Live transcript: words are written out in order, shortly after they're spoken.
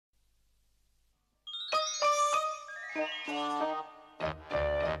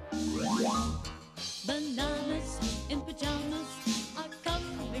Bananas in pajamas are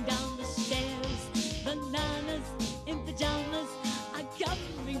coming down the stairs. Bananas in pajamas are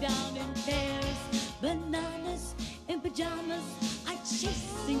coming down in pairs. Bananas in pajamas are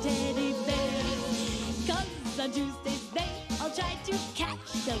chasing teddy bears. 'Cause on Tuesdays they all try to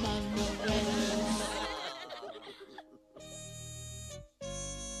catch them unawares.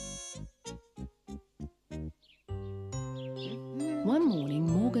 One morning,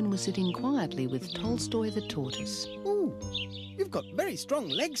 Morgan was sitting quietly with Tolstoy the tortoise. Ooh, you've got very strong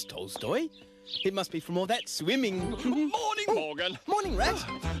legs, Tolstoy. It must be from all that swimming. Morning, Morgan. Morning, Rat.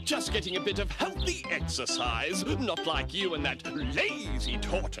 Just getting a bit of healthy exercise. Not like you and that lazy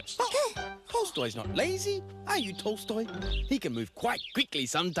tortoise. Tolstoy's not lazy. Are you, Tolstoy? He can move quite quickly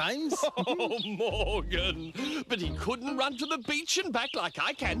sometimes. Oh, Morgan. But he couldn't run to the beach and back like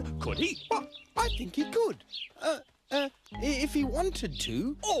I can, could he? Well, I think he could. If he wanted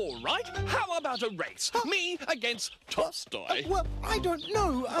to. All right. How about a race? Me against Tolstoy. Well, I don't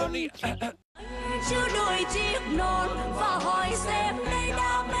know. Only... Chưa đôi chiếc nón và hỏi xem đây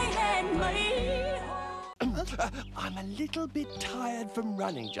đã mấy hẹn mấy. I'm a little bit tired from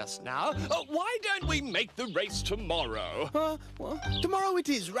running just now. Why don't we make the race tomorrow? Well, tomorrow it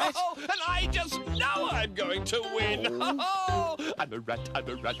is, Rat. Oh, and I just know I'm going to win. Oh, I'm a rat, I'm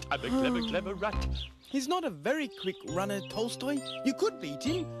a rat, I'm a clever, clever rat. He's not a very quick runner, Tolstoy. You could beat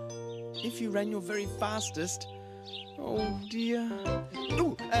him if you ran your very fastest. Oh, dear.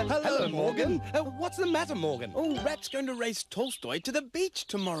 Oh, hello, Morgan. What's the matter, Morgan? Oh, Rat's going to race Tolstoy to the beach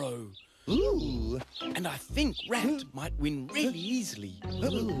tomorrow. Ooh. And I think Rat might win really easily.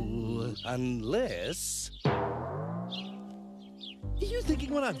 Ooh. Unless... Are you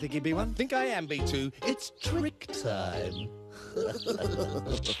thinking what I'm thinking, B1? Think I am, B2. It's trick time.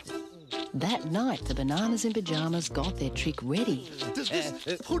 That night, the bananas in pyjamas got their trick ready. Does this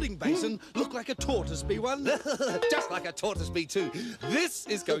pudding basin look like a tortoise, B1? Just like a tortoise, B2. This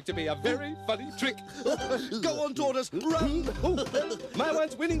is going to be a very funny trick. Go on, tortoise, run! My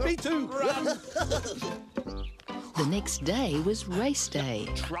one's winning, B2. Run! The next day was race day.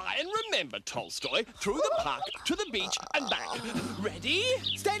 Try and remember, Tolstoy, through the park, to the beach and back. Ready?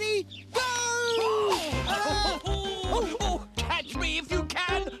 Steady, go! Catch me if you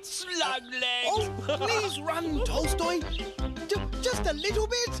can, slug leg. Oh, please run, Tolstoy. Just a little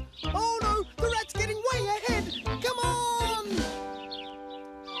bit. Oh, no, the Rat's getting way ahead. Come on!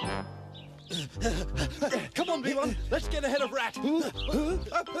 Come on, B1, let's get ahead of Rat.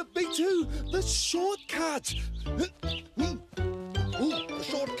 B2, the shortcut. Ooh, the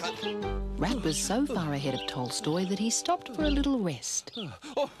shortcut. Rat was so far ahead of Tolstoy that he stopped for a little rest.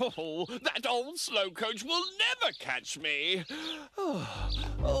 Oh, that old slow coach will never catch me.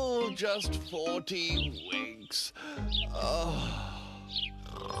 Oh, just 40 winks.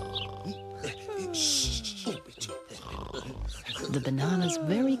 The bananas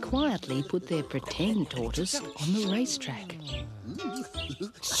very quietly put their pretend tortoise on the racetrack.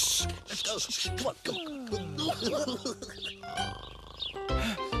 Let's go. Come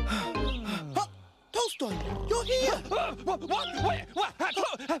on, Tolstoy, you're here. What? Where? What? How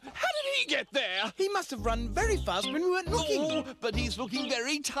did he get there? He must have run very fast when we weren't looking. Oh, but he's looking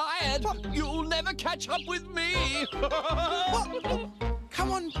very tired. You'll never catch up with me.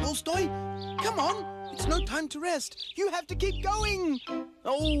 Come on, Tolstoy. Come on. It's no time to rest. You have to keep going.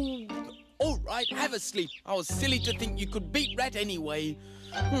 Oh, all right, have a sleep. I was silly to think you could beat Rat anyway.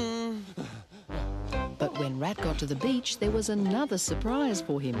 But when Rat got to the beach, there was another surprise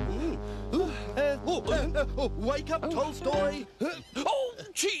for him. Wake up, Tolstoy. Oh,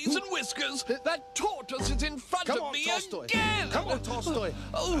 cheese and whiskers. That tortoise is in front of me Tolstoy. again. Come on, Tolstoy.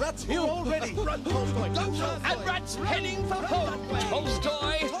 Rat's here already. Run, Tolstoy. Go, Tolstoy. And Rat's heading for home.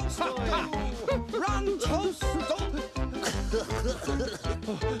 Tolstoy. Run, Tolstoy.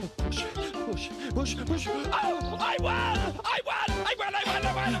 Push. Oh, I won!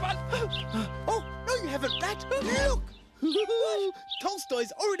 Oh, no, you haven't, Rat. Look.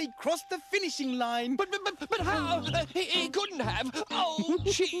 Tolstoy's already crossed the finishing line. But how? He couldn't have. Oh,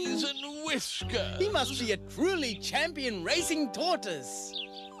 cheese and whiskers. He must be a truly champion racing tortoise.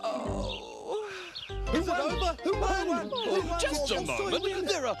 Oh. Is it over? Who won? Just a Tolstoy moment.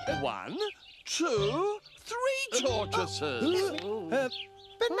 wins. There are 1, 2, 3 tortoises.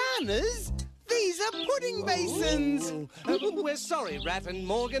 Bananas? These are pudding basins. We're sorry, Rat and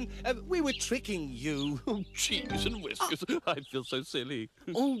Morgan. We were tricking you. Oh, cheese and whiskers. I feel so silly.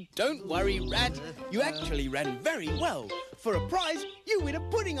 Oh, don't worry, Rat. You actually ran very well. For a prize, you win a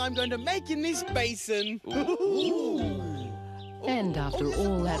pudding I'm going to make in this basin. Ooh. And after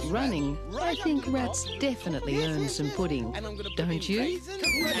all that running, I think rats definitely earn some pudding. And I'm going to Don't you?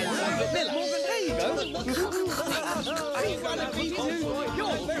 Vanilla. There you go. You're very clever.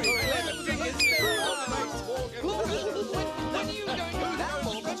 When are you going to that?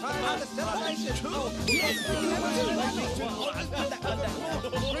 Yes,